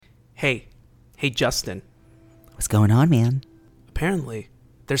Hey, Justin. What's going on, man? Apparently,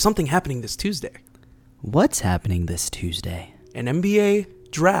 there's something happening this Tuesday. What's happening this Tuesday? An NBA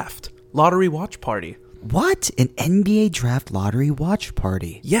draft lottery watch party. What? An NBA draft lottery watch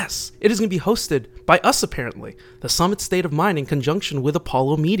party? Yes, it is going to be hosted by us, apparently, the Summit State of Mind in conjunction with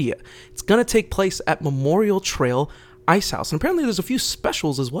Apollo Media. It's going to take place at Memorial Trail Ice House, and apparently there's a few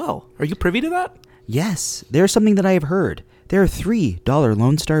specials as well. Are you privy to that? Yes, there's something that I have heard. There are $3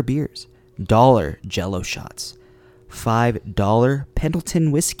 Lone Star beers, $1 Jello shots, $5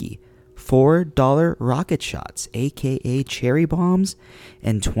 Pendleton whiskey, $4 rocket shots, aka cherry bombs,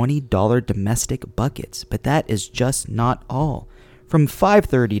 and $20 domestic buckets. But that is just not all. From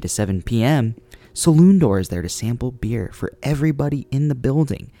 5:30 to 7 p.m., Saloon Door is there to sample beer for everybody in the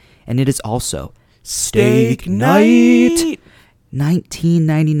building. And it is also Steak Night!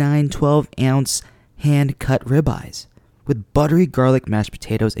 $19.99 12-ounce hand-cut ribeyes with buttery garlic mashed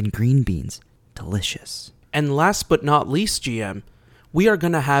potatoes and green beans. Delicious. And last but not least, GM, we are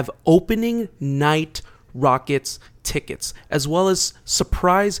going to have opening night Rockets tickets, as well as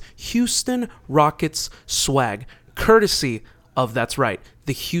surprise Houston Rockets swag, courtesy of, that's right,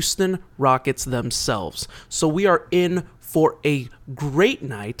 the Houston Rockets themselves. So we are in for a great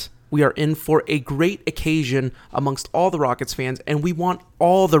night. We are in for a great occasion amongst all the Rockets fans, and we want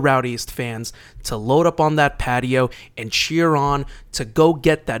all the rowdiest fans to load up on that patio and cheer on to go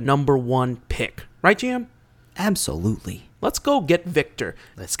get that number one pick. Right, GM? Absolutely. Let's go get Victor.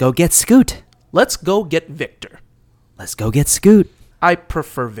 Let's go get Scoot. Let's go get Victor. Let's go get Scoot. I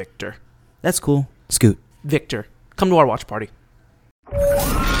prefer Victor. That's cool. Scoot. Victor, come to our watch party.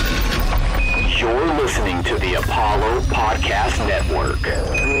 You're listening to the Apollo Podcast Network.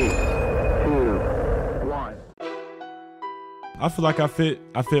 3, 2, 1. I feel like I fit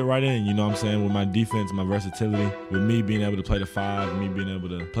right in, you know what I'm saying, with my defense, my versatility, with me being able to play the 5, me being able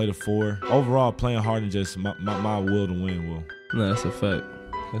to play the 4. Overall, playing hard and just my will to win will. No, that's a fact.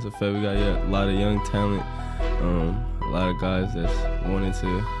 That's a fact. We got a lot of young talent, a lot of guys that's wanting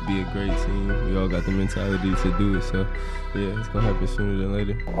to be a great team. We all got the mentality to do it, so yeah, it's going to happen sooner than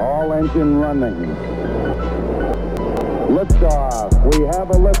later. All engine running. Liftoff. We have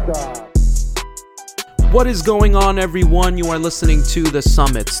a liftoff. What is going on, everyone? You are listening to the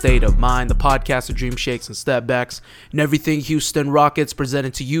Summit State of Mind, the podcast of dream shakes and step backs, and everything Houston Rockets,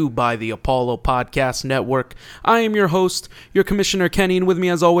 presented to you by the Apollo Podcast Network. I am your host, your commissioner Kenny, and with me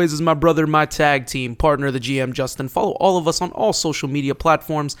as always is my brother, my tag team partner, the GM Justin. Follow all of us on all social media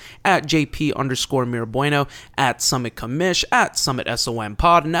platforms at JP_Mirabueno, at Summit Commish, at Summit SOM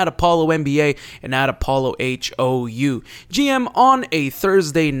Pod, and at Apollo NBA, and at Apollo HOU. GM, on a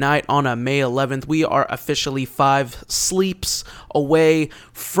Thursday night on a May 11th, we are officially 5 sleeps away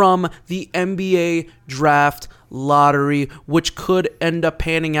from the NBA draft lottery, which could end up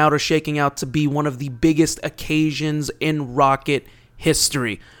panning out or shaking out to be one of the biggest occasions in Rocket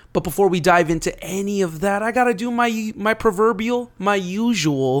history. But before we dive into any of that, I gotta do my proverbial, my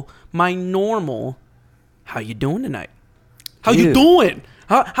usual, my normal. How you doing tonight? How you doing?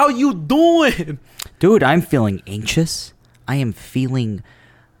 How you doing? Dude, I'm feeling anxious. I am feeling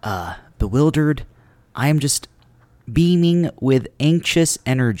bewildered. I am just beaming with anxious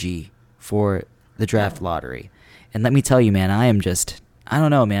energy for the draft lottery. And let me tell you, man, I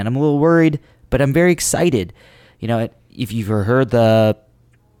don't know, man. I'm a little worried, but I'm very excited. You know, if you've heard the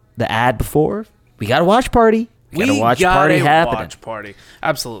ad before, we got a watch party. We got a watch party happening. Watch party.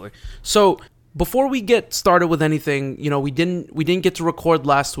 Absolutely. So before we get started with anything, you know, we didn't get to record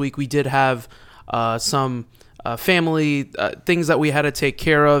last week. We did have some family things that we had to take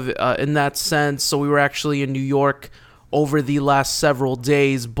care of in that sense. So we were actually in New York over the last several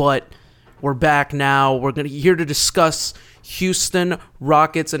days, but we're back now. We're here to discuss Houston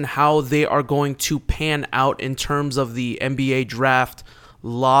Rockets and how they are going to pan out in terms of the NBA draft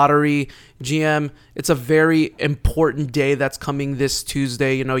lottery. GM, it's a very important day that's coming this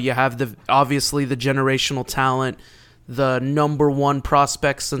Tuesday. You know, you have obviously the generational talent, the number one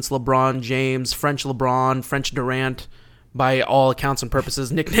prospect since LeBron James, French LeBron, French Durant, by all accounts and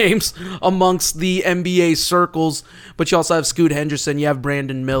purposes, nicknames amongst the NBA circles. But you also have Scoot Henderson, you have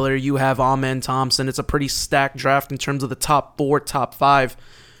Brandon Miller, you have Amen Thompson. It's a pretty stacked draft in terms of the top 4, top 5.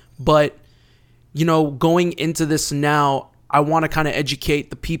 But, you know, going into this now, I want to kind of educate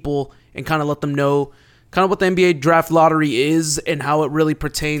the people and kind of let them know kind of what the NBA draft lottery is and how it really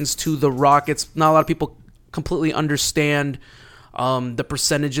pertains to the Rockets. Not a lot of people completely understand the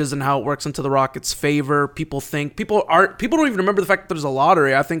percentages and how it works into the Rockets' favor. People don't even remember the fact that there's a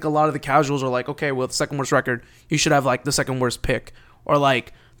lottery. I think a lot of the casuals are like, okay, well, the second worst record, you should have like the second worst pick, or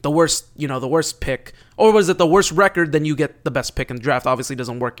like the worst pick, or was it the worst record, then you get the best pick in the draft. Obviously, it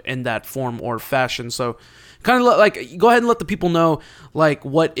doesn't work in that form or fashion. So, kind of like go ahead and let the people know like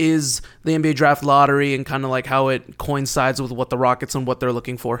what is the NBA draft lottery and kind of like how it coincides with what the Rockets and what they're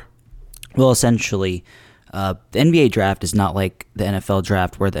looking for. Well, essentially, the NBA draft is not like the NFL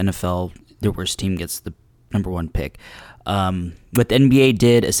draft where the NFL, the worst team gets the number one pick. What the NBA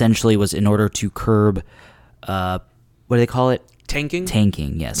did essentially was in order to curb, what do they call it? Tanking?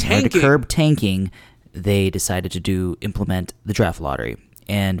 Tanking, yes. In order to curb tanking, they decided to implement the draft lottery.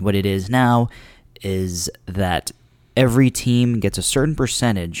 And what it is now is that every team gets a certain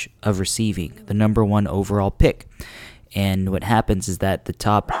percentage of receiving the number one overall pick. And what happens is that the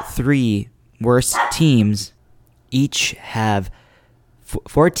top 3 worst teams each have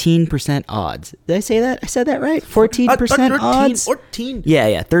 14% odds. Did I say that? I said that right? 14% odds? 14.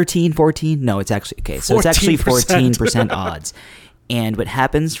 Yeah, 13, 14. No, it's actually, okay, so it's actually 14% odds. And what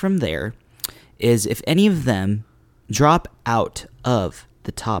happens from there is if any of them drop out of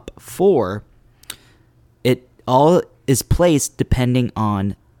the top 4, it all is placed depending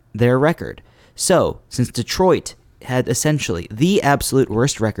on their record. So, since Detroit had essentially the absolute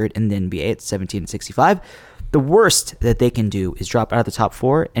worst record in the NBA at 17-65, the worst that they can do is drop out of the top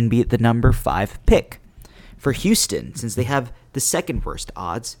 4 and be the number 5 pick. For Houston, since they have the second worst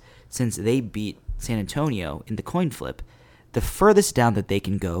odds, since they beat San Antonio in the coin flip, the furthest down that they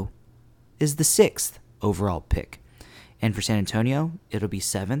can go is the 6th overall pick. And for San Antonio, it'll be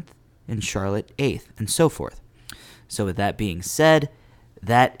 7th, and Charlotte 8th, and so forth. So with that being said,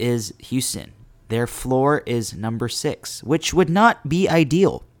 that is Houston. Their floor is number 6, which would not be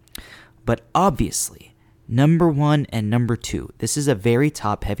ideal. But obviously, number 1 and number 2, this is a very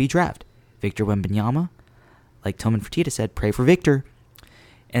top-heavy draft. Victor Wembanyama, like Tillman Fertitta said, pray for Victor.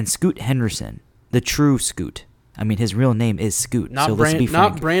 And Scoot Henderson, the true Scoot. I mean, his real name is Scoot. Not, so let's be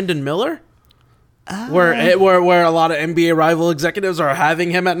frank. Not Brandon Miller? Where a lot of NBA rival executives are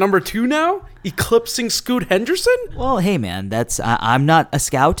having him at number 2 now? Eclipsing Scoot Henderson? Well, hey, man, I'm not a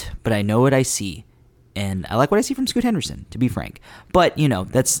scout, but I know what I see. And I like what I see from Scoot Henderson, to be frank. But,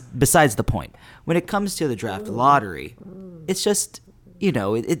 that's besides the point. When it comes to the draft lottery, it's just,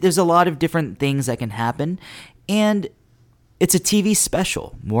 there's a lot of different things that can happen. And it's a TV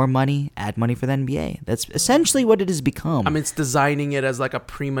special. More money, add money for the NBA. That's essentially what it has become. I mean, it's designing it as like a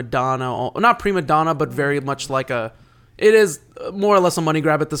prima donna. Not prima donna, but very much like it is more or less a money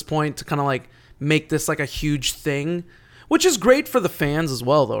grab at this point to kind of like make this like a huge thing. Which is great for the fans as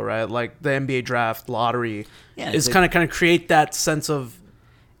well, though, right? Like the NBA draft lottery is kind of create that sense of,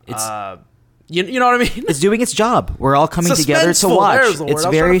 you know what I mean? It's doing its job. We're all coming together to watch. It's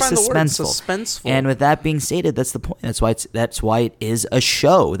very suspenseful. And with that being stated, that's the point. That's why it is a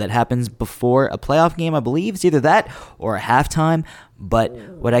show that happens before a playoff game. I believe it's either that or a halftime. But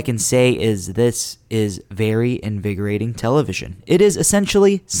what I can say is this is very invigorating television. It is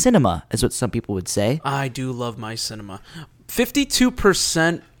essentially cinema, is what some people would say. I do love my cinema.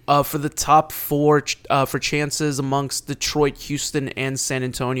 52% for the top 4 for chances amongst Detroit, Houston, and San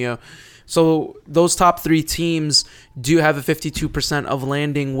Antonio. So those top 3 teams do have a 52% of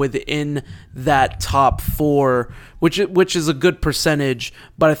landing within that top 4, which is a good percentage.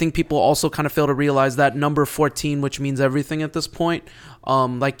 But I think people also kind of fail to realize that number 14, which means everything at this point.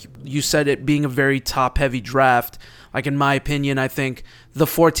 Like you said, it being a very top-heavy draft. Like in my opinion, I think the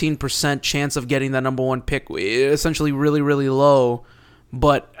 14% chance of getting that number 1 pick is essentially really, really low.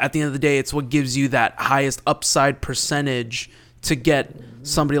 But at the end of the day, it's what gives you that highest upside percentage to get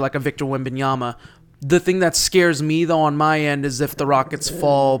somebody like a Victor Wembanyama. The thing that scares me, though, on my end is if the Rockets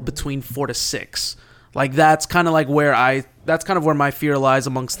fall between 4 to 6. Like, that's kind of like where my fear lies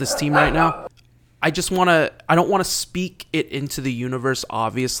amongst this team right now. I don't want to speak it into the universe,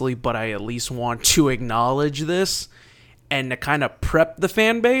 obviously, but I at least want to acknowledge this and to kind of prep the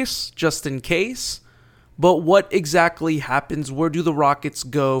fan base just in case. But what exactly happens? Where do the Rockets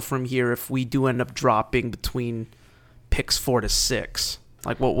go from here if we do end up dropping between picks 4 to 6?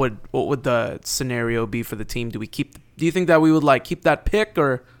 Like, what would the scenario be for the team? Do you think that we would keep that pick,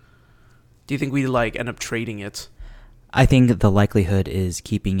 or do you think we end up trading it? I think the likelihood is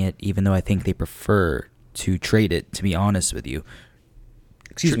keeping it, even though I think they prefer to trade it, to be honest with you.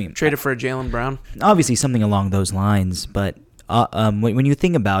 Excuse me. Trade it for a Jaylen Brown? Obviously something along those lines, but when you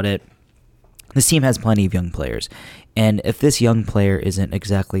think about it, this team has plenty of young players. And if this young player isn't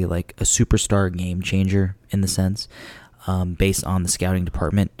exactly like a superstar game changer in the sense, based on the scouting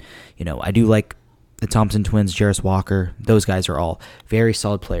department, I do like the Thompson twins, Jarris Walker. Those guys are all very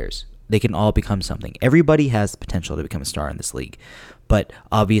solid players. They can all become something. Everybody has the potential to become a star in this league. But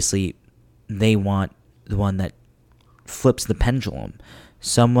obviously, they want the one that flips the pendulum.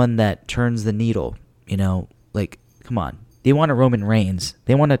 someone that turns the needle. Like, come on. They want a Roman Reigns.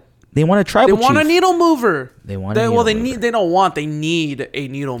 They want a tribal chief. They want a needle mover. They want a needle mover. They need a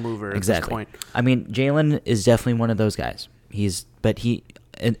needle mover at this point. I mean, Jalen is definitely one of those guys.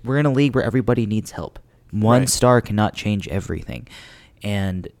 We're in a league where everybody needs help. One star cannot change everything.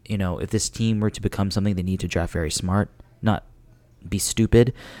 And, if this team were to become something, they need to draft very smart, not be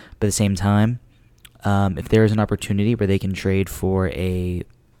stupid, but at the same time, if there is an opportunity where they can trade for a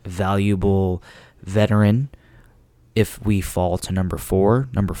valuable veteran, if we fall to number 4,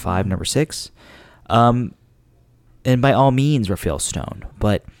 number 5, number 6, and by all means, Rafael Stone.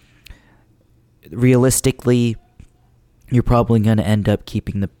 But realistically, you're probably going to end up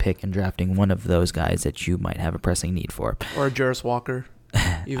keeping the pick and drafting one of those guys that you might have a pressing need for. Or Jarris Walker.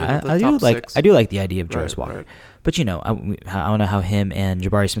 I do like the idea of Jarris Walker. Right. But, I don't know how him and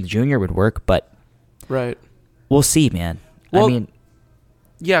Jabari Smith Jr. would work, but we'll see, man. Well,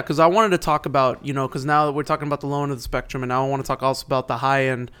 yeah, because I wanted to talk about, because now that we're talking about the low end of the spectrum, and now I want to talk also about the high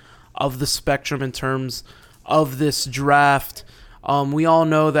end of the spectrum in terms of this draft. We all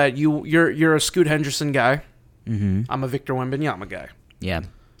know that you're a Scoot Henderson guy. Mm-hmm. I'm a Victor Wembanyama guy. Yeah.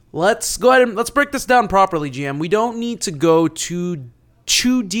 Let's go ahead and let's break this down properly, GM. We don't need to go too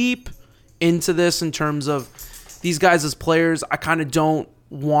deep into this in terms of these guys as players. I kind of don't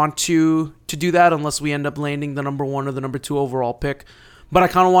want to do that unless we end up landing the number 1 or the number 2 overall pick. But I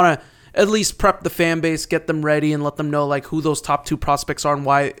kind of want to at least prep the fan base, get them ready, and let them know like who those top 2 prospects are and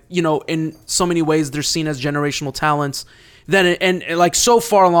why, in so many ways they're seen as generational talents. And like so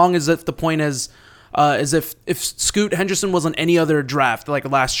far along as if the point is as if Scoot Henderson was on any other draft, like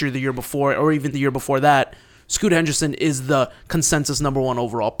last year, the year before, or even the year before that, Scoot Henderson is the consensus number 1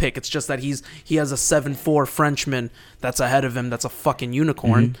 overall pick. It's just that he has a 7'4" Frenchman that's ahead of him that's a fucking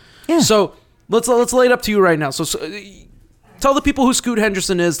unicorn. Mm-hmm. Yeah. So let's lay it up to you right now. So tell the people who Scoot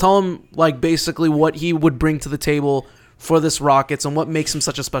Henderson is. Tell them like basically what he would bring to the table for this Rockets and what makes him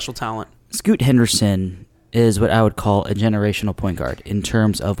such a special talent. Scoot Henderson is what I would call a generational point guard in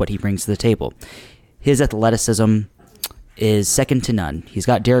terms of what he brings to the table. His athleticism is second to none. He's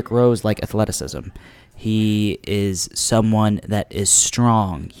got Derrick Rose-like athleticism. He is someone that is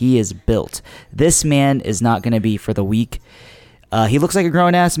strong. He is built. This man is not going to be for the weak. He looks like a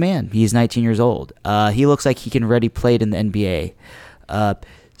grown-ass man. He's 19 years old. He looks like he can already play in the NBA.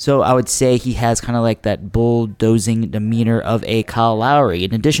 So I would say he has kind of like that bulldozing demeanor of a Kyle Lowry,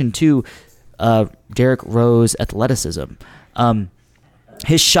 in addition to Derrick Rose athleticism.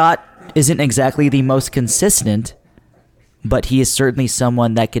 His shot isn't exactly the most consistent, but he is certainly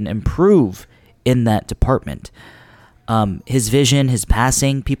someone that can improve in that department. His vision, his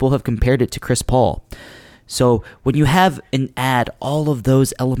passing, people have compared it to Chris Paul. So when you have and add all of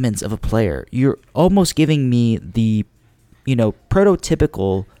those elements of a player, you're almost giving me the,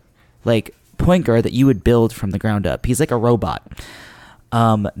 prototypical like point guard that you would build from the ground up. He's like a robot.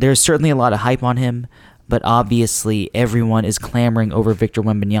 There's certainly a lot of hype on him, but obviously everyone is clamoring over Victor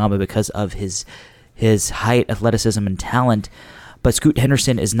Wembanyama because of his height, athleticism, and talent. But Scoot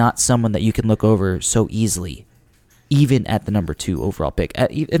Henderson is not someone that you can look over so easily, even at the number 2 overall pick.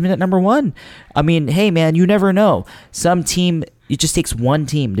 Even at number 1. I mean, hey, man, you never know. Some team, it just takes one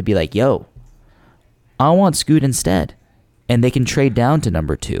team to be like, yo, I want Scoot instead. And they can trade down to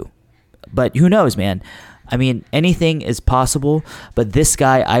number 2. But who knows, man? I mean, anything is possible, but this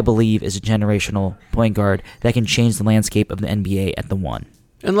guy, I believe, is a generational point guard that can change the landscape of the NBA at the 1.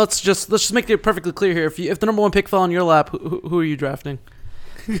 And let's just make it perfectly clear here. If the number 1 pick fell on your lap, who are you drafting?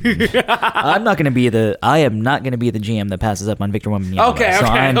 I am not going to be the GM that passes up on Victor Wembanyama. Okay. So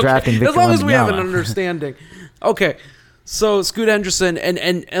I am drafting Victor Wembanyama. As long as we have an understanding. Okay. So Scoot Henderson, and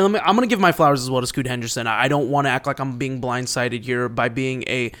I'm going to give my flowers as well to Scoot Henderson. I don't want to act like I'm being blindsided here by being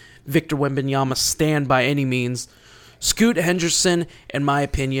a Victor Wembanyama stan by any means. Scoot Henderson, in my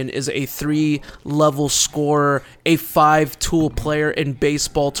opinion, is a 3-level scorer, a 5-tool player in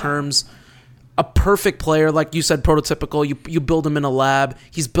baseball terms, a perfect player, like you said, prototypical. You build him in a lab.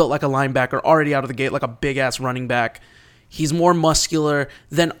 He's built like a linebacker, already out of the gate, like a big-ass running back. He's more muscular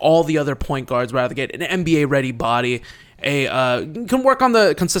than all the other point guards right out of the gate. An NBA-ready body. Can work on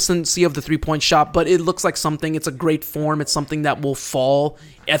the consistency of the 3-point shot, but it looks like something. It's a great form. It's something that will fall.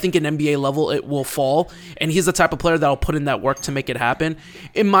 I think at NBA level it will fall, and he's the type of player that will put in that work to make it happen.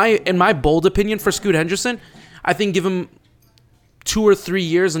 In my bold opinion for Scoot Henderson, I think give him 2 or 3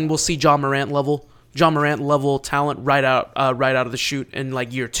 years, and we'll see John Morant level talent right out of the chute in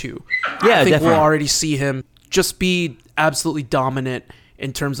like year 2. Yeah, I think definitely. we'll already see him just be absolutely dominant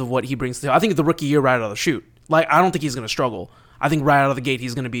in terms of what he brings to. I think the rookie year right out of the chute. Like, I don't think he's going to struggle. I think right out of the gate,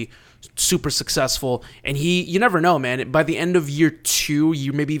 he's going to be super successful. And you never know, man. By the end of year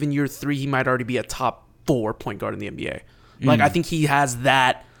 2, maybe even year 3, he might already be a top 4 point guard in the NBA. Like, I think he has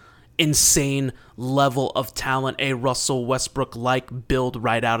that insane level of talent, a Russell Westbrook-like build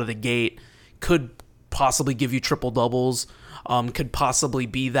right out of the gate. Could possibly give you triple doubles. Could possibly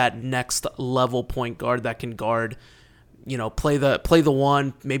be that next level point guard that can guard, play the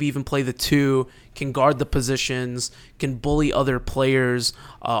 1, maybe even play the 2, can guard the positions, can bully other players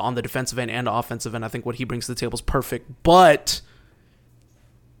on the defensive end and offensive end. I think what he brings to the table is perfect. But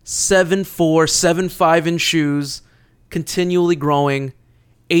 7'4", 7'5" in shoes, continually growing,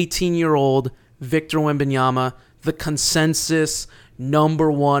 18-year-old Victor Wembanyama, the consensus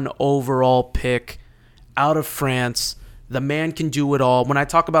number 1 overall pick out of France. The man can do it all. When I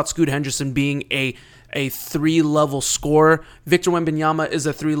talk about Scoot Henderson being a 3-level scorer, Victor Wembanyama is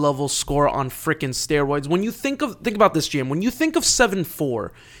a 3-level scorer on freaking steroids. When you think about this, GM, when you think of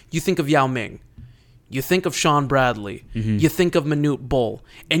 7'4", you think of Yao Ming. You think of Sean Bradley. You think of Manute Bol.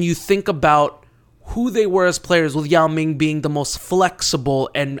 And you think about who they were as players, with Yao Ming being the most flexible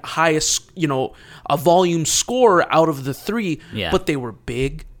and highest, a volume scorer out of the 3. Yeah. But they were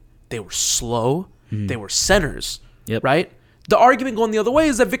big. They were slow. They were centers. Yep. Right? The argument going the other way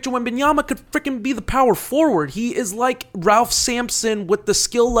is that Victor Wembanyama could freaking be the power forward. He is like Ralph Sampson with the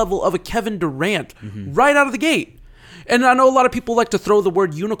skill level of a Kevin Durant right out of the gate. And I know a lot of people like to throw the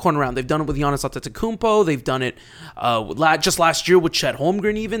word unicorn around. They've done it with Giannis Antetokounmpo. They've done it just last year with Chet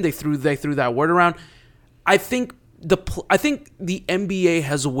Holmgren. Even they threw that word around. I think the NBA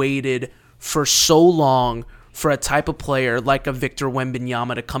has waited for so long for a type of player like a Victor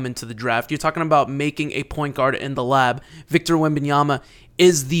Wembanyama to come into the draft. You're talking about making a point guard in the lab. Victor Wembanyama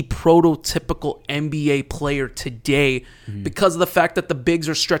is the prototypical NBA player today because of the fact that the bigs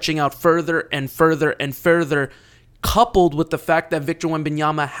are stretching out further and further and further, coupled with the fact that Victor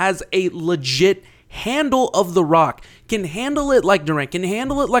Wembanyama has a legit handle of the rock, can handle it like Durant, can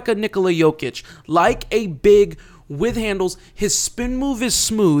handle it like a Nikola Jokic, like a big with handles. His spin move is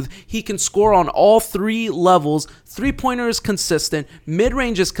smooth. He can score on all 3 levels. 3-pointer is consistent.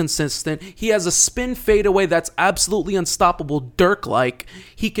 Mid-range is consistent. He has a spin fadeaway that's absolutely unstoppable, Dirk-like.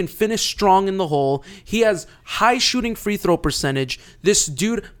 He can finish strong in the hole. He has high shooting free throw percentage. This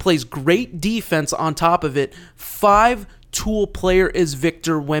dude plays great defense on top of it. 5-tool player is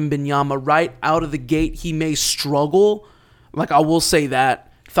Victor Wembanyama right out of the gate. He may struggle. Like, I will say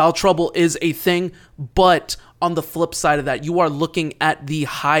that. Foul trouble is a thing, but on the flip side of that, you are looking at the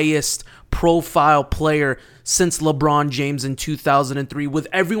highest profile player since LeBron James in 2003, with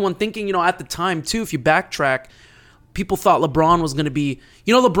everyone thinking, at the time too, if you backtrack, people thought LeBron was going to be,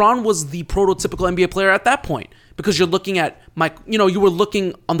 LeBron was the prototypical NBA player at that point, because you're looking at you were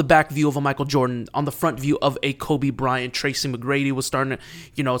looking on the back view of a Michael Jordan, on the front view of a Kobe Bryant. Tracy McGrady was starting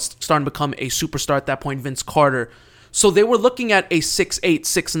to become a superstar at that point, Vince Carter. So they were looking at a 6'8",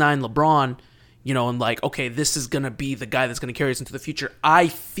 6'9" LeBron, and like, okay, this is going to be the guy that's going to carry us into the future. I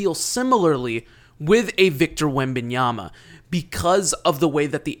feel similarly with a Victor Wembanyama because of the way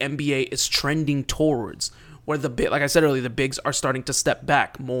that the NBA is trending towards, where like I said earlier, the bigs are starting to step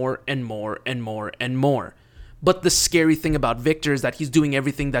back more and more and more and more. But the scary thing about Victor is that he's doing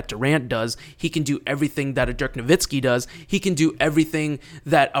everything that Durant does. He can do everything that a Dirk Nowitzki does. He can do everything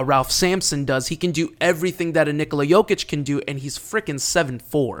that a Ralph Sampson does. He can do everything that a Nikola Jokic can do, and he's freaking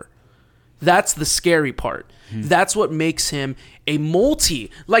 7'4". That's the scary part. That's what makes him a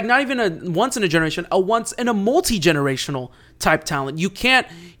not even a once in a generation, a once in a multi-generational type talent. You can't,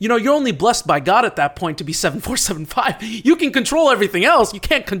 you're only blessed by God at that point to be 7'4", 7'5". You can control everything else. You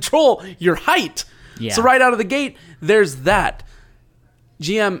can't control your height. Yeah. So right out of the gate, there's that.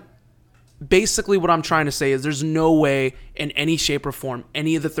 GM, basically what I'm trying to say is there's no way in any shape or form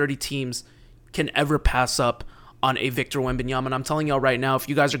any of the 30 teams can ever pass up on a Victor Wembanyama. And I'm telling y'all right now, if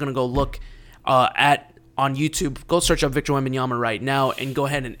you guys are going to go look on YouTube, go search up Victor Wembanyama right now and go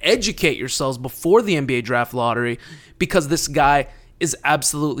ahead and educate yourselves before the NBA draft lottery, because this guy is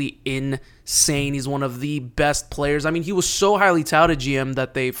absolutely insane. He's one of the best players. I mean, he was so highly touted, GM,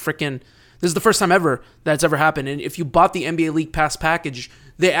 that this is the first time ever that's ever happened. And if you bought the NBA League Pass package,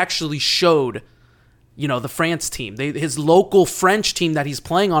 they actually showed, the France team. His local French team that he's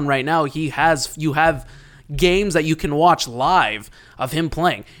playing on right now, you have games that you can watch live of him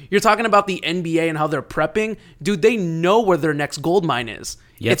playing. You're talking about the NBA and how they're prepping. Dude, they know where their next gold mine is.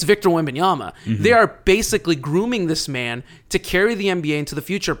 Yep. It's Victor Wembanyama. Mm-hmm. They are basically grooming this man to carry the NBA into the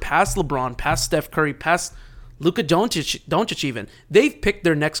future, past LeBron, past Steph Curry, past Luka Doncic even. They've picked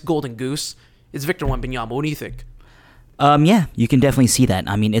their next golden goose. It's Victor Wembanyama. What do you think? Yeah, you can definitely see that.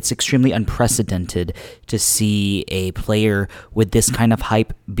 I mean, it's extremely unprecedented to see a player with this kind of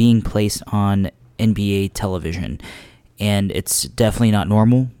hype being placed on NBA television. And it's definitely not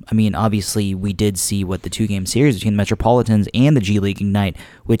normal. I mean, obviously, we did see what the 2-game series between the Metropolitans and the G League Ignite,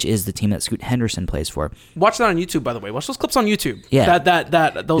 which is the team that Scoot Henderson plays for. Watch that on YouTube, by the way. Watch those clips on YouTube. Yeah.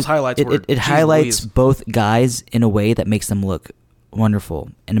 Those highlights It highlights both guys in a way that makes them look wonderful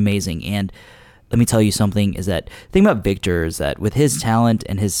and amazing. And let me tell you something, is that the thing about Victor is that with his talent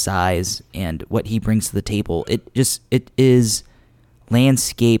and his size and what he brings to the table, it is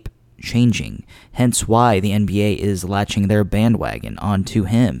landscape changing. Hence why the NBA is latching their bandwagon onto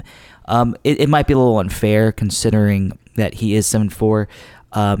him. It might be a little unfair considering that he is 7'4".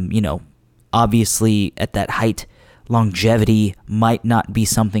 Obviously at that height, longevity might not be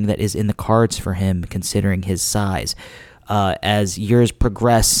something that is in the cards for him considering his size. As years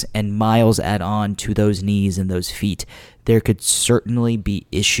progress and miles add on to those knees and those feet, there could certainly be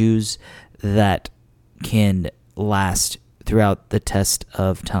issues that can last throughout the test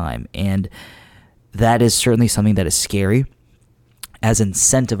of time. And that is certainly something that is scary, as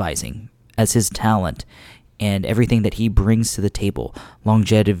incentivizing as his talent and everything that he brings to the table.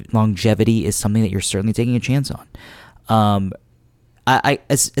 Longevity is something that you're certainly taking a chance on.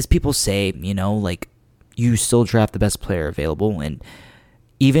 As people say, you still draft the best player available, and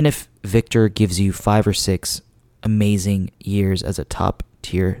even if Victor gives you 5 or 6 amazing years as a top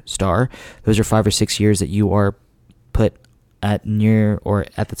tier star, those are 5 or 6 years that you are put at near or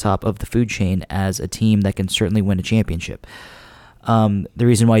at the top of the food chain as a team that can certainly win a championship. The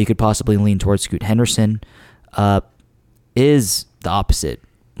reason why you could possibly lean towards Scoot Henderson is the opposite: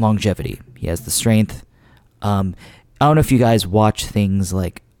 longevity. He has the strength. I don't know if you guys watch things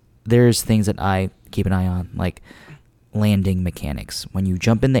like, there's things that I keep an eye on, like landing mechanics, when you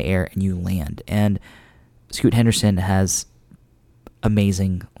jump in the air and you land. And Scoot Henderson has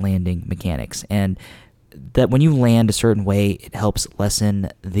amazing landing mechanics, and that when you land a certain way, it helps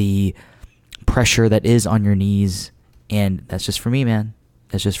lessen the pressure that is on your knees. And that's just for me, man.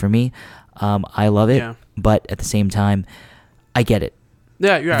 That's just for me. I love it, but at the same time, I get it.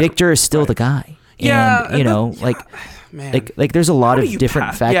 Yeah, you're Victor is still the guy. Yeah, and man. like there's a lot How of do you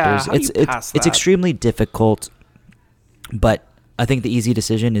different factors. It's extremely difficult, but I think the easy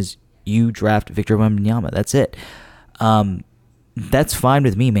decision is you draft Victor Wembanyama. That's it. That's fine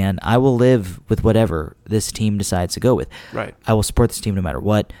with me, man. I will live with whatever this team decides to go with. Right. I will support this team no matter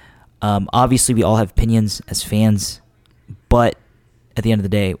what. Obviously, we all have opinions as fans, but at the end of the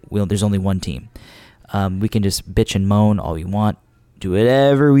day, there's only one team. We can just bitch and moan all we want, do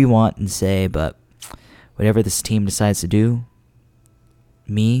whatever we want and say, but whatever this team decides to do,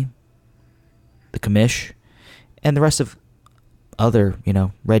 me, the commish, and the rest of other,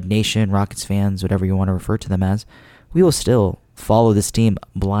 Red Nation, Rockets fans, whatever you want to refer to them as, we will still follow this team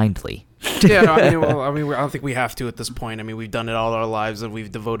blindly. Yeah, no, I don't think we have to at this point. I mean, we've done it all our lives, and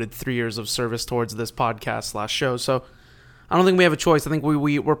we've devoted 3 years of service towards this podcast / show. So I don't think we have a choice. I think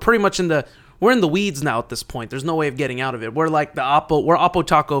we're pretty much in the weeds now at this point. There's no way of getting out of it. We're like we're Oppo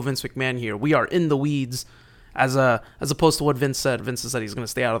Taco Vince McMahon here. We are in the weeds, as opposed to what Vince said. Vince said he's going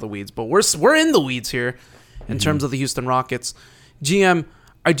to stay out of the weeds, but we're in the weeds here in terms of the Houston Rockets. GM,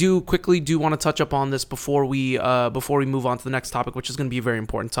 I do want to touch up on this before we move on to the next topic, which is going to be a very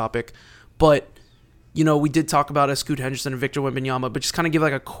important topic. But we did talk about Scoot Henderson and Victor Wembanyama, but just kind of give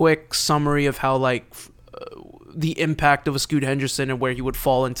like a quick summary of how the impact of a Scoot Henderson and where he would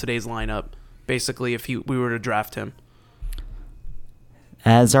fall in today's lineup, basically, if we were to draft him.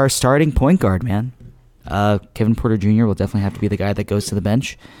 As our starting point guard, man, Kevin Porter Jr. will definitely have to be the guy that goes to the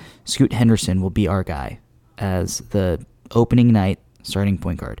bench. Scoot Henderson will be our guy as the opening night starting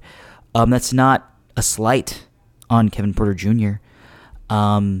point guard. That's not a slight on Kevin Porter Jr.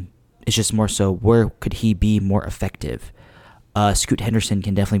 It's just more so, where could he be more effective? Scoot Henderson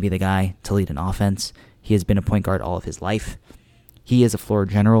can definitely be the guy to lead an offense. He has been a point guard all of his life. He is a floor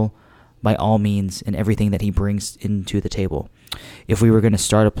general by all means in everything that he brings into the table. If we were going to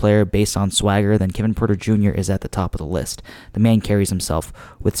start a player based on swagger, then Kevin Porter Jr. is at the top of the list. The man carries himself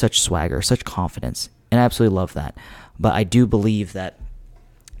with such swagger, such confidence, and I absolutely love that. But I do believe that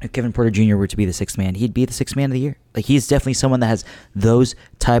if Kevin Porter Jr. were to be the sixth man, he'd be the sixth man of the year. Like, he's definitely someone that has those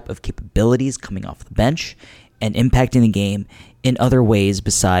type of capabilities coming off the bench and impacting the game in other ways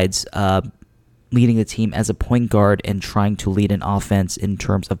besides leading the team as a point guard and trying to lead an offense in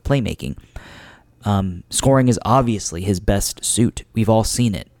terms of playmaking. Scoring is obviously his best suit. We've all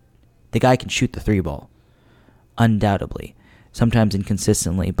seen it. The guy can shoot the 3-ball, undoubtedly. Sometimes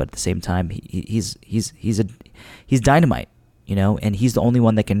inconsistently, but at the same time, he's dynamite, and he's the only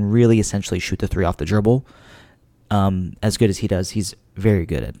one that can really essentially shoot the 3 off the dribble. as good as he does. He's very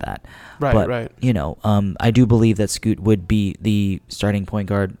good at that. Right, but, right. I do believe that Scoot would be the starting point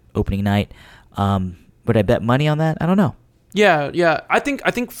guard opening night. Would I bet money on that? I don't know. Yeah. I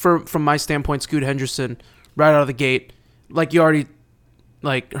think from my standpoint, Scoot Henderson, right out of the gate, like you already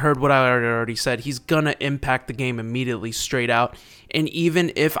heard what I already said, he's gonna impact the game immediately, straight out. And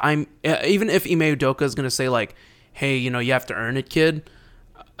even if Ime Udoka is gonna say like, hey, you have to earn it, kid.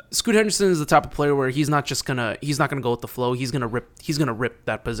 Scoot Henderson is the type of player where he's not gonna go with the flow. He's gonna rip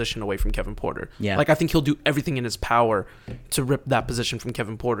that position away from Kevin Porter. Yeah. Like I think he'll do everything in his power to rip that position from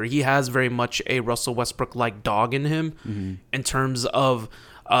Kevin Porter. He has very much a Russell Westbrook like dog in him in terms of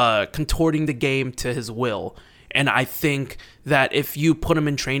contorting the game to his will. And I think that if you put him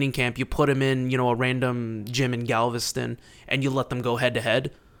in training camp, you put him in, a random gym in Galveston, and you let them go head to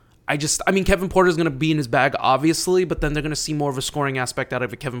head, Kevin Porter's going to be in his bag, obviously, but then they're going to see more of a scoring aspect out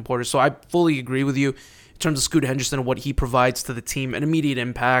of Kevin Porter. So I fully agree with you in terms of Scoot Henderson and what he provides to the team, an immediate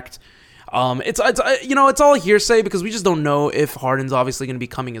impact. It's all hearsay because we just don't know if Harden's obviously going to be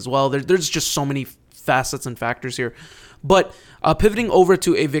coming as well. There's just so many facets and factors here. But pivoting over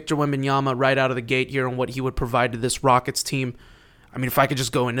to a Victor Wembanyama right out of the gate here and what he would provide to this Rockets team. If I could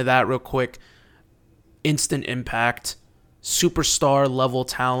just go into that real quick. Instant impact. Superstar level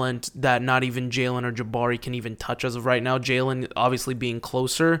talent that not even Jalen or Jabari can even touch as of right now. Jalen obviously being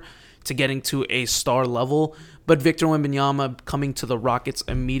closer to getting to a star level, but Victor Wembanyama coming to the Rockets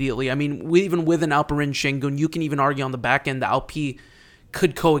immediately. Even with an Alperen Şengün, you can even argue on the back end the Alp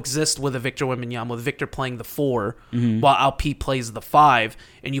could coexist with a Victor Wembanyama, with Victor playing the 4 while Alp plays the 5,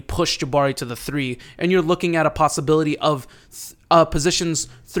 and you push Jabari to the 3, and you're looking at a possibility of positions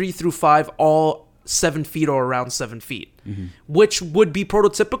 3 through 5 all 7 feet or around 7 feet, which would be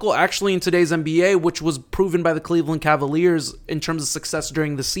prototypical actually in today's NBA, which was proven by the Cleveland Cavaliers in terms of success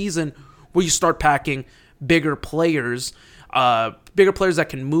during the season, where you start packing bigger players that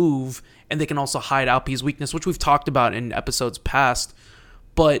can move, and they can also hide Alp's weakness, which we've talked about in episodes past.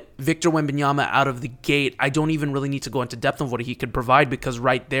 But Victor Wembanyama out of the gate, I don't even really need to go into depth of what he could provide, because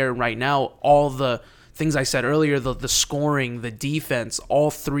right there, right now, all the things I said earlier, the scoring, the defense, all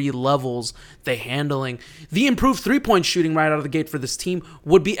 3 levels, the handling, the improved 3-point shooting right out of the gate for this team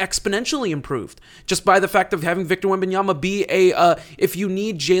would be exponentially improved just by the fact of having Victor Wembanyama be if you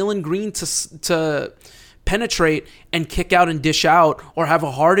need Jalen Green to penetrate and kick out and dish out, or have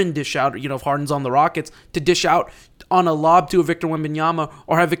a Harden dish out, if Harden's on the Rockets, to dish out on a lob to a Victor Wembanyama,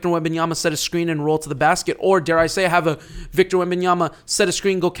 or have Victor Wembanyama set a screen and roll to the basket, or dare I say have a Victor Wembanyama set a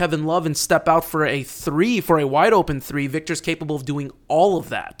screen, go Kevin Love, and step out for a 3, for a wide open 3. Victor's capable of doing all of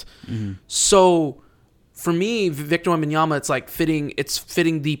that. So for me, Victor Wembanyama, it's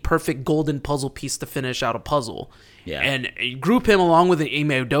fitting the perfect golden puzzle piece to finish out a puzzle. Yeah. And group him along with an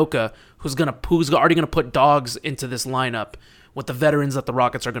Ime Udoka, who's already gonna put dogs into this lineup with the veterans that the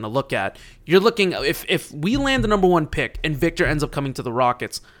Rockets are gonna look at. You're looking, if we land the number 1 pick and Victor ends up coming to the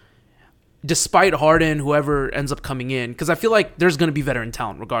Rockets, despite Harden, whoever ends up coming in, because I feel like there's gonna be veteran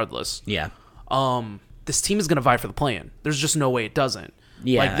talent regardless. Yeah. This team is gonna vie for the play-in. There's just no way it doesn't.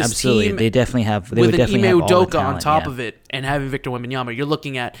 Yeah, this absolutely. Team, they definitely have. They with would definitely an Ime have all the Udoka talent, on top of it, and having Victor Wembanyama, you're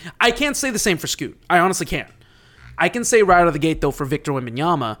looking at. I can't say the same for Scoot. I honestly can't. I can say right out of the gate though, for Victor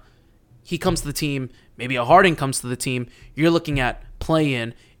Wembanyama, he comes to the team. Maybe a Harden comes to the team. You're looking at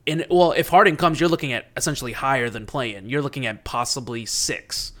play-in. If Harden comes, you're looking at essentially higher than play-in. You're looking at possibly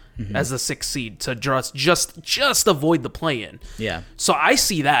 6 as the 6th seed to just avoid the play-in. Yeah. So I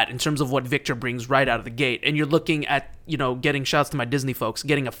see that in terms of what Victor brings right out of the gate, and you're looking at getting, shouts to my Disney folks,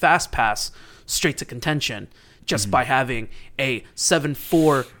 getting a fast pass straight to contention just by having a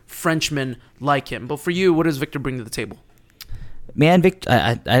 7'4" Frenchman like him. But for you, what does Victor bring to the table? Man,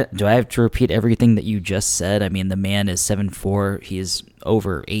 Victor, do I have to repeat everything that you just said? The man is 7'4". He is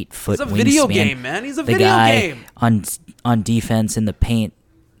over 8 foot. He's a video game, man. He's a video game. On defense in the paint,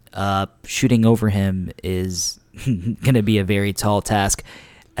 shooting over him is going to be a very tall task,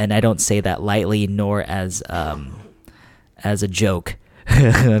 and I don't say that lightly nor as a joke.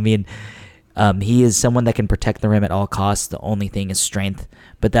 He is someone that can protect the rim at all costs. The only thing is strength,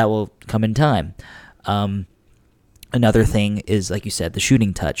 but that will come in time. Another thing is, like you said, the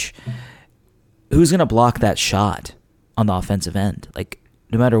shooting touch. Who's going to block that shot on the offensive end?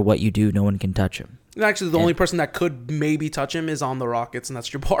 No matter what you do, no one can touch him. And actually, the only person that could maybe touch him is on the Rockets, and that's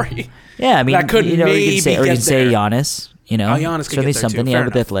Jabari. Yeah, that could maybe you can say Giannis. Giannis could get there something. too.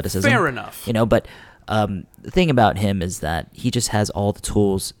 With athleticism. Fair enough. But the thing about him is that he just has all the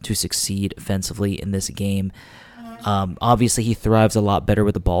tools to succeed offensively in this game. Obviously, he thrives a lot better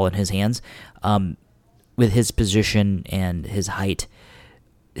with the ball in his hands. With his position and his height,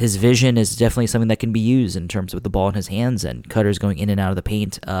 his vision is definitely something that can be used in terms of the ball in his hands and cutters going in and out of the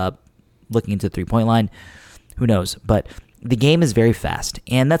paint, looking into the three-point line. Who knows? But the game is very fast,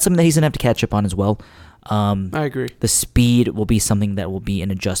 and that's something that he's going to have to catch up on as well. I agree. The speed will be something that will be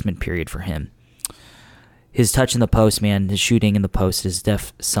an adjustment period for him. His touch in the post, man, his shooting in the post is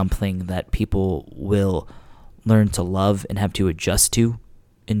something that people will learn to love and have to adjust to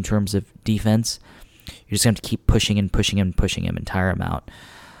in terms of defense. You're just going to have to keep pushing and pushing him and pushing him and tire him out.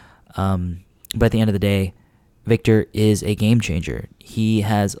 But at the end of the day, Victor is a game changer. He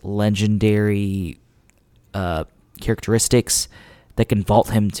has legendary characteristics that can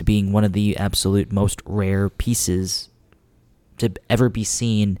vault him to being one of the absolute most rare pieces to ever be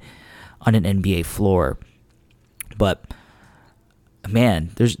seen on an NBA floor. But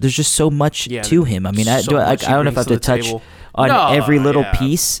man, there's just so much to him. I mean, I don't know if I have to touch on every little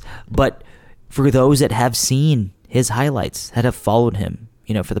piece, but for those that have seen his highlights, that have followed him,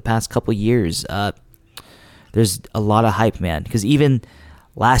 for the past couple years, there's a lot of hype, man. Because even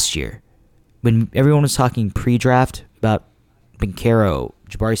last year, when everyone was talking pre-draft about Banchero,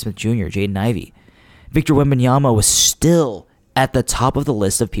 Jabari Smith Jr., Jaden Ivey, Victor Wembanyama was still at the top of the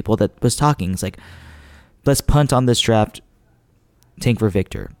list of people that was talking. It's like, let's punt on this draft, tank for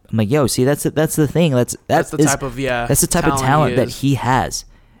Victor. I'm like, yo, see, that's the thing. That's the type of talent that he has,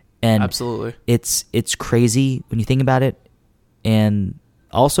 and absolutely, it's crazy when you think about it. And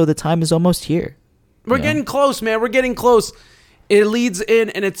also, the time is almost here. We're getting close, man. We're getting close. It leads in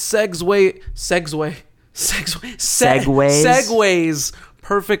and it segues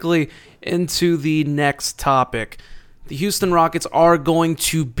perfectly into the next topic. The Houston Rockets are going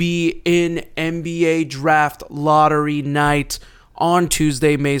to be in NBA Draft Lottery Night on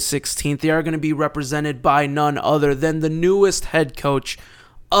Tuesday, May 16th. They are going to be represented by none other than the newest head coach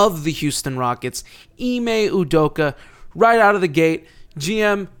of the Houston Rockets, Ime Udoka. Right out of the gate,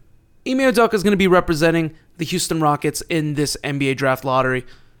 GM Ime Udoka is going to be representing the Houston Rockets in this NBA Draft Lottery.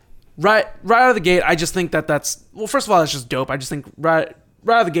 Right out of the gate, I just think that's... Well, first of all, that's just dope. I just think right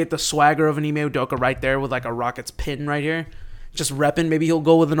out of the gate, the swagger of an Ime Udoka right there with like a Rockets pin right here. Just repping. Maybe he'll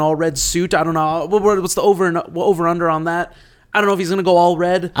go with an all-red suit. I don't know. What's the over-under on that? I don't know if he's going to go all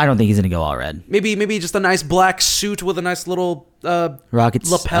red. I don't think he's going to go all red. Maybe just a nice black suit with a nice little Rockets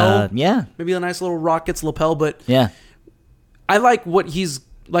lapel. Yeah. Maybe a nice little Rockets lapel, but... Yeah. I like what he's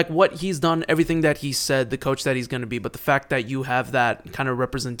done, everything that he said, the coach that he's going to be, but the fact that you have that kind of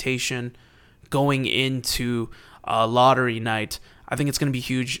representation going into lottery night, I think it's going to be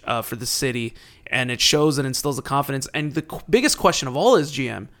huge for the city, and it shows and instills the confidence. And the biggest question of all is,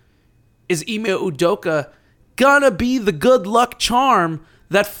 GM, is Ime Udoka going to be the good luck charm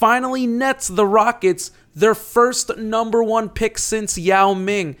that finally nets the Rockets their first number one pick since Yao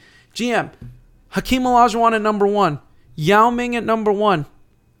Ming? GM, Hakeem Olajuwon at number one. Yao Ming at number one,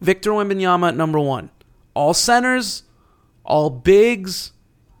 Victor Wembanyama at number one. All centers, all bigs.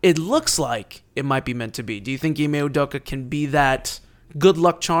 It looks like it might be meant to be. Do you think Ime Udoka can be that good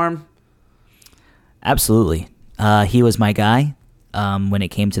luck charm? Absolutely. He was my guy when it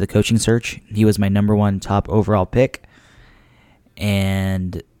came to the coaching search. He was my number one top overall pick.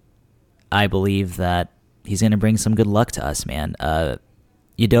 And I believe that he's going to bring some good luck to us, man.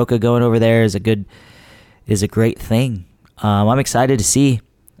 Udoka going over there is a great thing. I'm excited to see.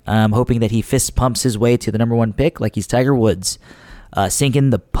 I'm hoping that he fist pumps his way to the number one pick like he's Tiger Woods,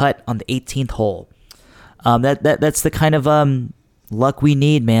 sinking the putt on the 18th hole. That's the kind of luck we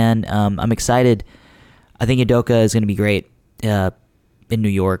need, man. I'm excited. I think Udoka is going to be great in New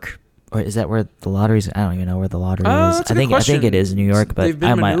York. Or is that where the lottery's? I don't even know where the lottery is. I think it is New York, but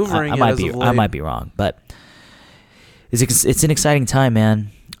I might be wrong. But it's an exciting time,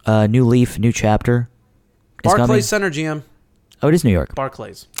 man. New leaf, new chapter. Barclays Center, GM. Oh, it is New York.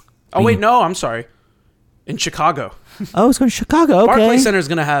 Barclays. Oh, wait, no, I'm sorry. In Chicago. Oh, it's going to Chicago. Okay. Barclays Center is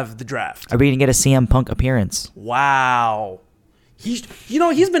going to have the draft. Are we going to get a CM Punk appearance? Wow. He's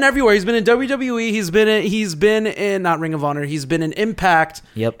been everywhere. He's been in WWE. He's been in not Ring of Honor. He's been in Impact.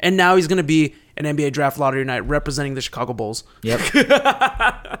 Yep. And now he's going to be an NBA Draft Lottery Night representing the Chicago Bulls. Yep.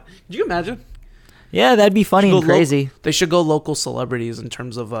 Could you imagine? Yeah, that'd be funny and crazy. They should go local celebrities in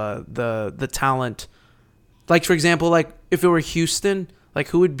terms of the talent. Like, for example, like if it were Houston, like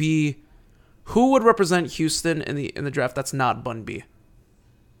who would represent Houston in the draft that's not Bun B?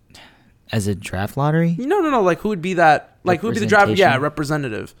 As a draft lottery? No. Like who would be that? Like who would be the draft? Yeah,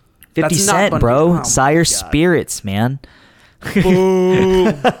 representative. 50 Cent, bro. Oh, Sire Spirits, man.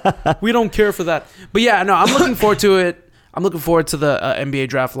 Boom. We don't care for that. But yeah, no, I'm looking forward to it. I'm looking forward to the NBA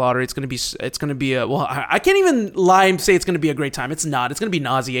draft lottery. It's gonna be a well. I can't even lie and say it's gonna be a great time. It's not. It's gonna be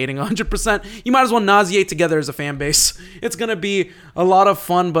nauseating 100%. You might as well nauseate together as a fan base. It's gonna be a lot of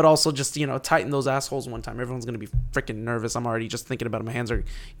fun, but also just tighten those assholes one time. Everyone's gonna be freaking nervous. I'm already just thinking about it. My hands are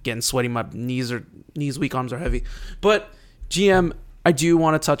getting sweaty. My knees weak, arms are heavy. But GM, I do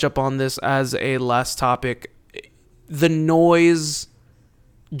want to touch up on this as a last topic. The noise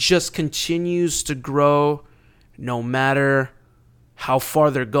just continues to grow. No matter how far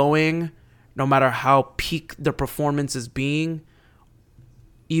they're going, no matter how peak their performance is being,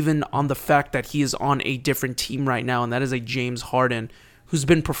 even on the fact that he is on a different team right now, and that is a James Harden, who's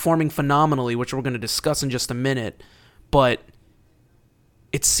been performing phenomenally, which we're going to discuss in just a minute. But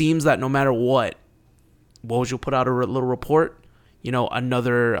it seems that no matter what, Woj will put out a little report.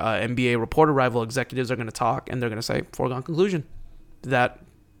 Another NBA reporter, rival executives are going to talk, and they're going to say, foregone conclusion, that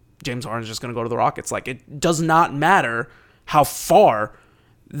James Harden's just going to go to the Rockets. Like, it does not matter how far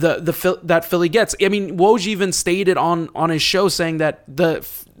that Philly gets. I mean, Woj even stated on his show saying that the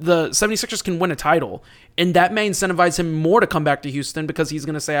 76ers can win a title, and that may incentivize him more to come back to Houston because he's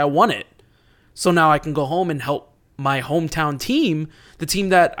going to say, I won it. So now I can go home and help my hometown team, the team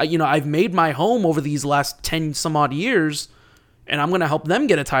that I've made my home over these last 10 some odd years, and I'm going to help them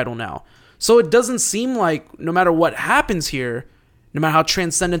get a title now. So it doesn't seem like no matter what happens here, no matter how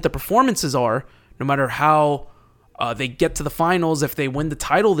transcendent the performances are, no matter how they get to the finals, if they win the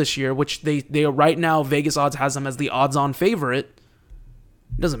title this year, which they right now, Vegas odds has them as the odds-on favorite,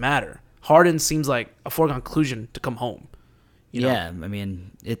 it doesn't matter. Harden seems like a foregone conclusion to come home. I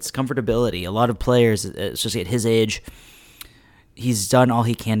mean, it's comfortability. A lot of players, especially at his age, he's done all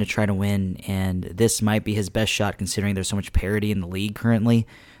he can to try to win, and this might be his best shot considering there's so much parity in the league currently.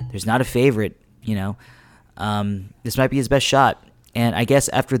 There's not a favorite, This might be his best shot. And I guess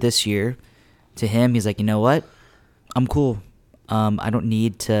after this year, to him, he's like, you know what? I'm cool. I don't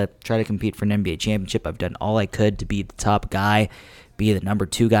need to try to compete for an NBA championship. I've done all I could to be the top guy, be the number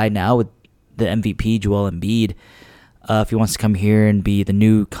 2 guy now with the MVP, Joel Embiid. If he wants to come here and be the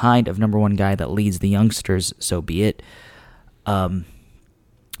new kind of number 1 guy that leads the youngsters, so be it.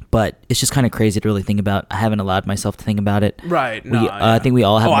 But it's just kind of crazy to really think about. I haven't allowed myself to think about it. Right. I think we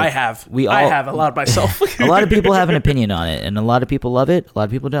all have. I have. I have allowed myself. A lot of people have an opinion on it, and a lot of people love it. A lot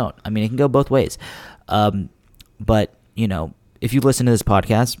of people don't. I mean, it can go both ways. But, if you listen to this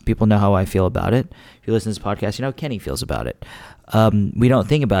podcast, people know how I feel about it. If you listen to this podcast, Kenny feels about it. We don't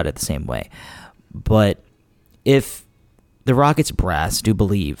think about it the same way. But if the Rockets brass do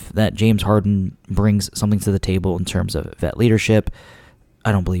believe that James Harden brings something to the table in terms of vet leadership,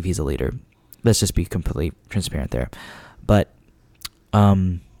 I don't believe he's a leader. Let's just be completely transparent there. But,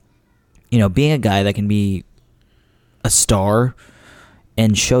 being a guy that can be a star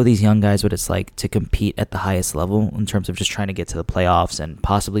and show these young guys what it's like to compete at the highest level in terms of just trying to get to the playoffs and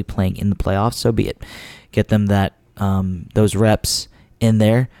possibly playing in the playoffs, so be it. Get them those reps in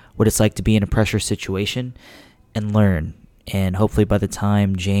there, what it's like to be in a pressure situation, and learn. And hopefully by the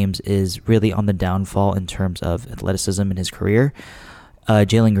time James is really on the downfall in terms of athleticism in his career,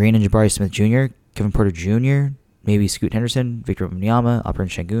 Jalen Green and Jabari Smith Jr., Kevin Porter Jr., maybe Scoot Henderson, Victor Wembanyama, Alperen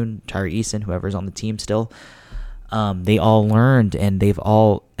Şengün, Tyree Eason, whoever's on the team still, they all learned and they've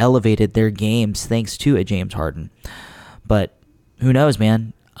all elevated their games thanks to a James Harden. But who knows,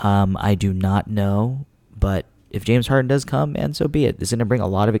 man? I do not know. But if James Harden does come, man, so be it. It's going to bring a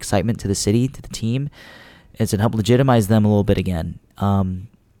lot of excitement to the city, to the team. It's going to help legitimize them a little bit again. And,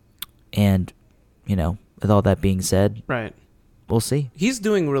 with all that being said, right. We'll see. He's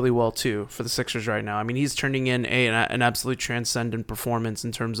doing really well, too, for the Sixers right now. I mean, he's turning in an absolute transcendent performance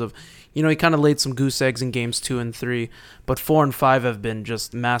in terms of, he kind of laid some goose eggs in games 2 and 3, but 4 and 5 have been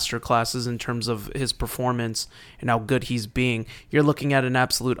just master classes in terms of his performance and how good he's being. You're looking at an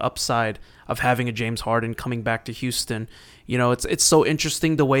absolute upside of having a James Harden coming back to Houston. It's so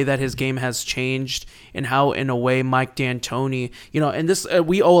interesting the way that his game has changed and how, in a way, Mike D'Antoni, and this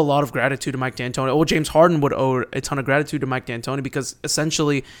we owe a lot of gratitude to Mike D'Antoni. James Harden would owe a ton of gratitude to Mike D'Antoni because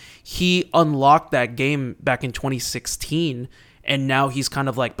essentially he unlocked that game back in 2016, and now he's kind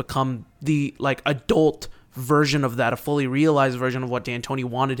of become the adult version of that, a fully realized version of what D'Antoni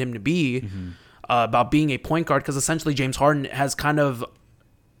wanted him to be, about being a point guard, because essentially James Harden has kind of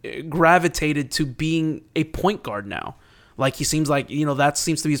gravitated to being a point guard now. He seems like, that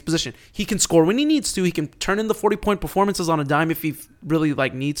seems to be his position. He can score when he needs to. He can turn in the 40-point performances on a dime if he really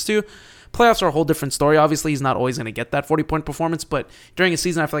needs to. Playoffs are a whole different story. Obviously, he's not always going to get that 40-point performance, but during a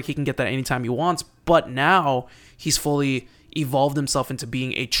season, I feel like he can get that anytime he wants. But now he's fully evolved himself into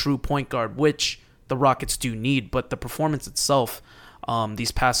being a true point guard, which the Rockets do need. But the performance itself,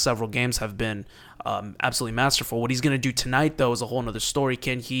 these past several games have been absolutely masterful. What he's going to do tonight, though, is a whole other story.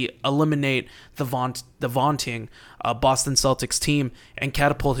 Can he eliminate the vaunting Boston Celtics team and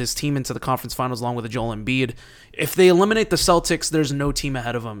catapult his team into the conference finals along with a Joel Embiid? If they eliminate the Celtics, there's no team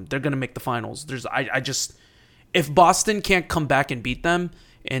ahead of them. They're going to make the finals. If Boston can't come back and beat them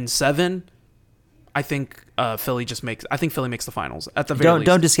in 7, I think Philly makes the finals at the very least.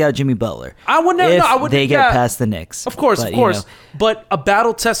 Don't discount Jimmy Butler. I wouldn't. They get past the Knicks. Of course. But a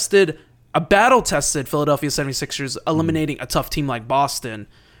battle-tested Philadelphia 76ers eliminating a tough team like Boston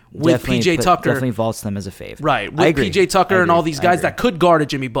with PJ Tucker. Definitely vaults them as a fave. Right. With PJ Tucker and all these guys that could guard a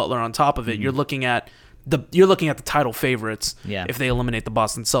Jimmy Butler on top of it. You're looking at the title favorites if they eliminate the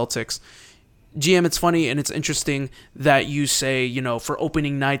Boston Celtics. GM, it's funny and it's interesting that you say, for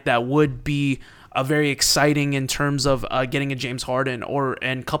opening night that would be a very exciting in terms of getting a James Harden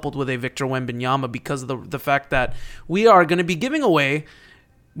and coupled with a Victor Wembanyama, because of the fact that we are going to be giving away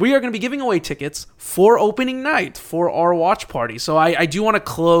tickets for opening night for our watch party. So I do want to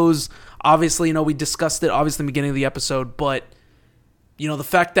close. Obviously, we discussed it obviously in the beginning of the episode, but the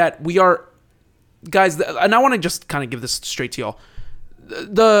fact that we are guys, and I want to just kind of give this straight to y'all.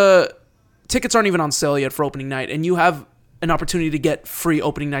 The tickets aren't even on sale yet for opening night, and you have an opportunity to get free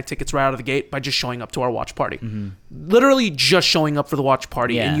opening night tickets right out of the gate by just showing up to our watch party. Literally just showing up for the watch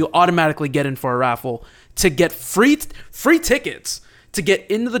party, and you automatically get in for a raffle to get free tickets to get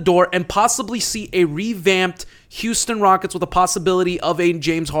into the door and possibly see a revamped Houston Rockets with a possibility of a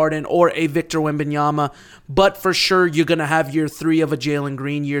James Harden or a Victor Wembanyama. But for sure, you're going to have year 3 of a Jalen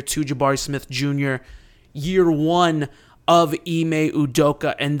Green, year 2 Jabari Smith Jr., year 1 of Ime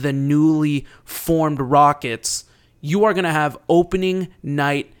Udoka and the newly formed Rockets. You are going to have opening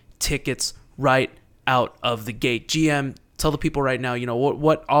night tickets right out of the gate. GM, tell the people right now,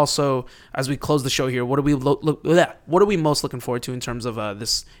 what also, as we close the show here, what are we most looking forward to in terms of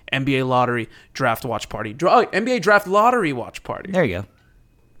this NBA lottery draft watch party? NBA draft lottery watch party. There you go.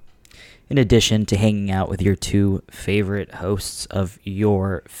 In addition to hanging out with your 2 favorite hosts of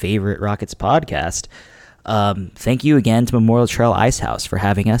your favorite Rockets podcast, thank you again to Memorial Trail Ice House for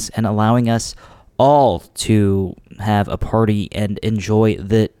having us and allowing us all to have a party and enjoy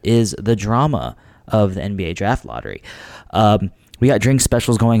the drama of the NBA draft lottery. We got drink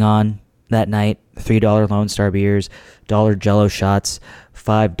specials going on that night. $3 Lone Star beers, $1 Jello shots,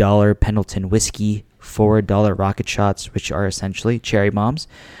 $5 Pendleton whiskey, $4 rocket shots, which are essentially cherry bombs,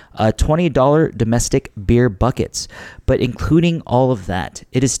 $20 domestic beer buckets. But including all of that,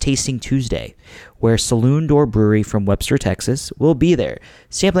 it is Tasting Tuesday, where Saloon Door Brewery from Webster, Texas will be there,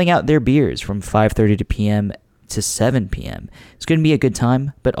 sampling out their beers from 5:30 p.m. to 7 p.m. It's going to be a good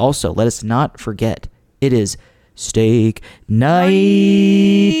time, but also let us not forget, it is Steak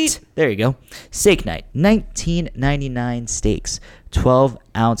Night. There you go. Steak Night. $19.99 steaks,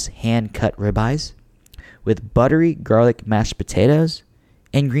 12-ounce hand-cut ribeyes with buttery garlic mashed potatoes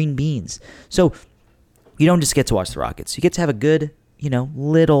and green beans. So you don't just get to watch the Rockets. You get to have a good,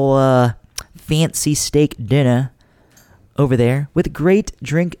 little fancy steak dinner over there with great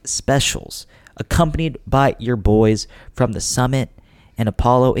drink specials, accompanied by your boys from the Summit and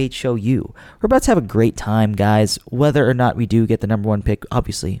Apollo HOU. We're about to have a great time, guys. Whether or not we do get the number 1 pick,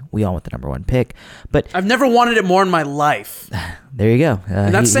 obviously we all want the number 1 pick, but I've never wanted it more in my life. There you go.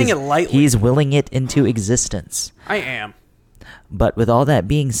 I'm not saying it lightly. He's willing it into existence. I am. But with all that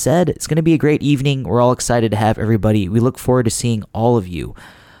being said, it's going to be a great evening. We're all excited to have everybody. We look forward to seeing all of you.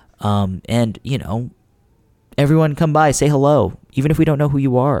 And, everyone come by, say hello, even if we don't know who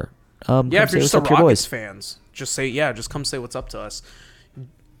you are. If you're just a Rockets fans, just come say what's up to us.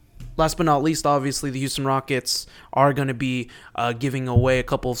 Last but not least, obviously, the Houston Rockets are going to be giving away a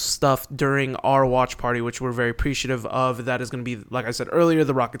couple of stuff during our watch party, which we're very appreciative of. That is going to be, like I said earlier,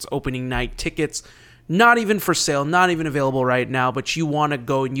 the Rockets opening night tickets. Not even for sale, not even available right now, but you want to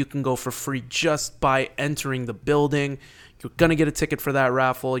go and you can go for free just by entering the building. You're going to get a ticket for that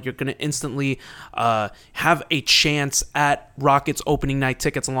raffle. You're going to instantly have a chance at Rockets opening night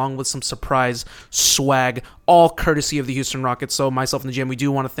tickets along with some surprise swag, all courtesy of the Houston Rockets. So myself and the GM, we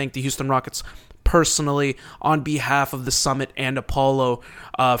do want to thank the Houston Rockets personally on behalf of the Summit and Apollo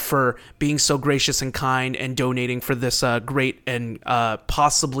for being so gracious and kind and donating for this great and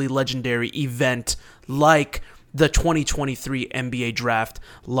possibly legendary event like the 2023 NBA Draft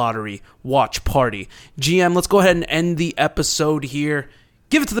Lottery Watch Party. GM, let's go ahead and end the episode here.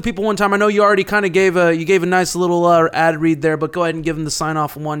 Give it to the people one time. I know you already kind of gave a nice little ad read there, but go ahead and give them the sign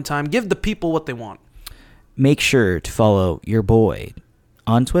off one time. Give the people what they want. Make sure to follow your boy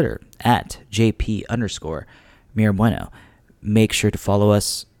on Twitter at JP_Mirabueno. Make sure to follow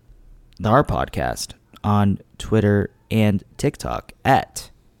us, our podcast, on Twitter and TikTok at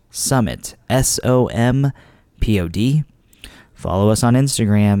Summit, SOMPOD. Follow us on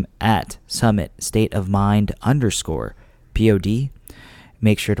Instagram at Summit State of Mind _POD.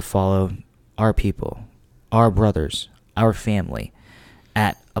 Make sure to follow our people, our brothers, our family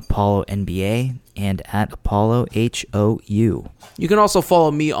at Apollo NBA and at Apollo HOU. You can also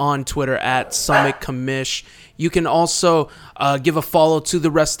follow me on Twitter at Summit Commish. You can also give a follow to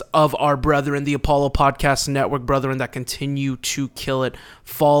the rest of our brethren, the Apollo Podcast Network brethren that continue to kill it.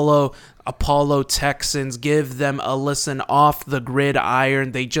 Follow Apollo Texans. Give them a listen off the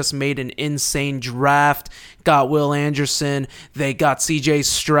gridiron. They just made an insane draft. Got Will Anderson. They got CJ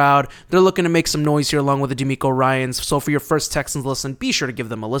Stroud. They're looking to make some noise here along with the D'Amico Ryans. So for your first Texans listen, be sure to give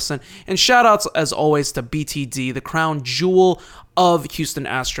them a listen. And shout outs as always to BTD, the crown jewel of Houston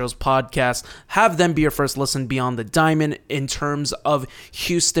Astros podcast. Have them be your first listen beyond the diamond in terms of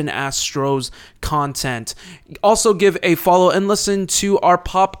Houston Astros content. Also give a follow and listen to our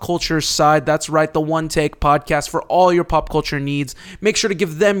pop culture side. That's right, the One Take podcast for all your pop culture needs. Make sure to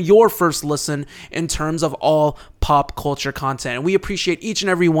give them your first listen in terms of all pop culture content. And we appreciate each and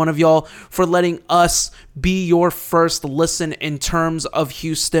every one of y'all for letting us be your first listen in terms of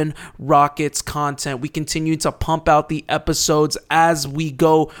Houston Rockets content. We continue to pump out the episodes as we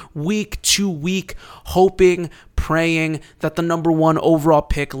go week to week, hoping, praying that the number one overall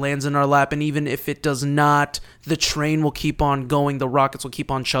pick lands in our lap. And even if it does not, the train will keep on going. The Rockets will keep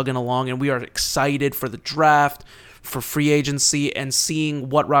on chugging along. And we are excited for the draft, for free agency, and seeing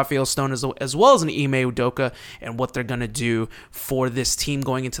what Rafael Stone as well as an Ime Udoka and what they're going to do for this team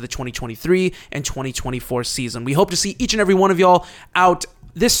going into the 2023 and 2024 season. We hope to see each and every one of y'all out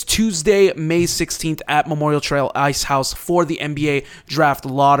this Tuesday, May 16th at Memorial Trail Ice House for the NBA Draft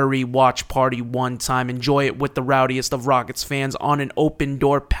Lottery Watch Party one time. Enjoy it with the rowdiest of Rockets fans on an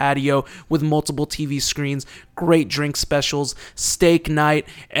open-door patio with multiple TV screens, great drink specials, steak night,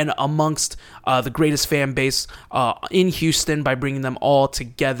 and amongst the greatest fan base in Houston by bringing them all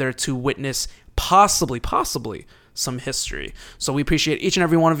together to witness possibly some history. So we appreciate each and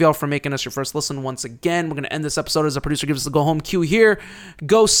every one of y'all for making us your first listen once again. We're going to end this episode as our producer gives us the go home cue here.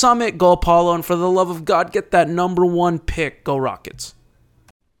 Go Summit, go Apollo, and for the love of God, get that number one pick. Go Rockets.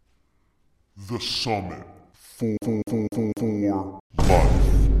 The Summit for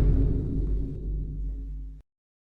life.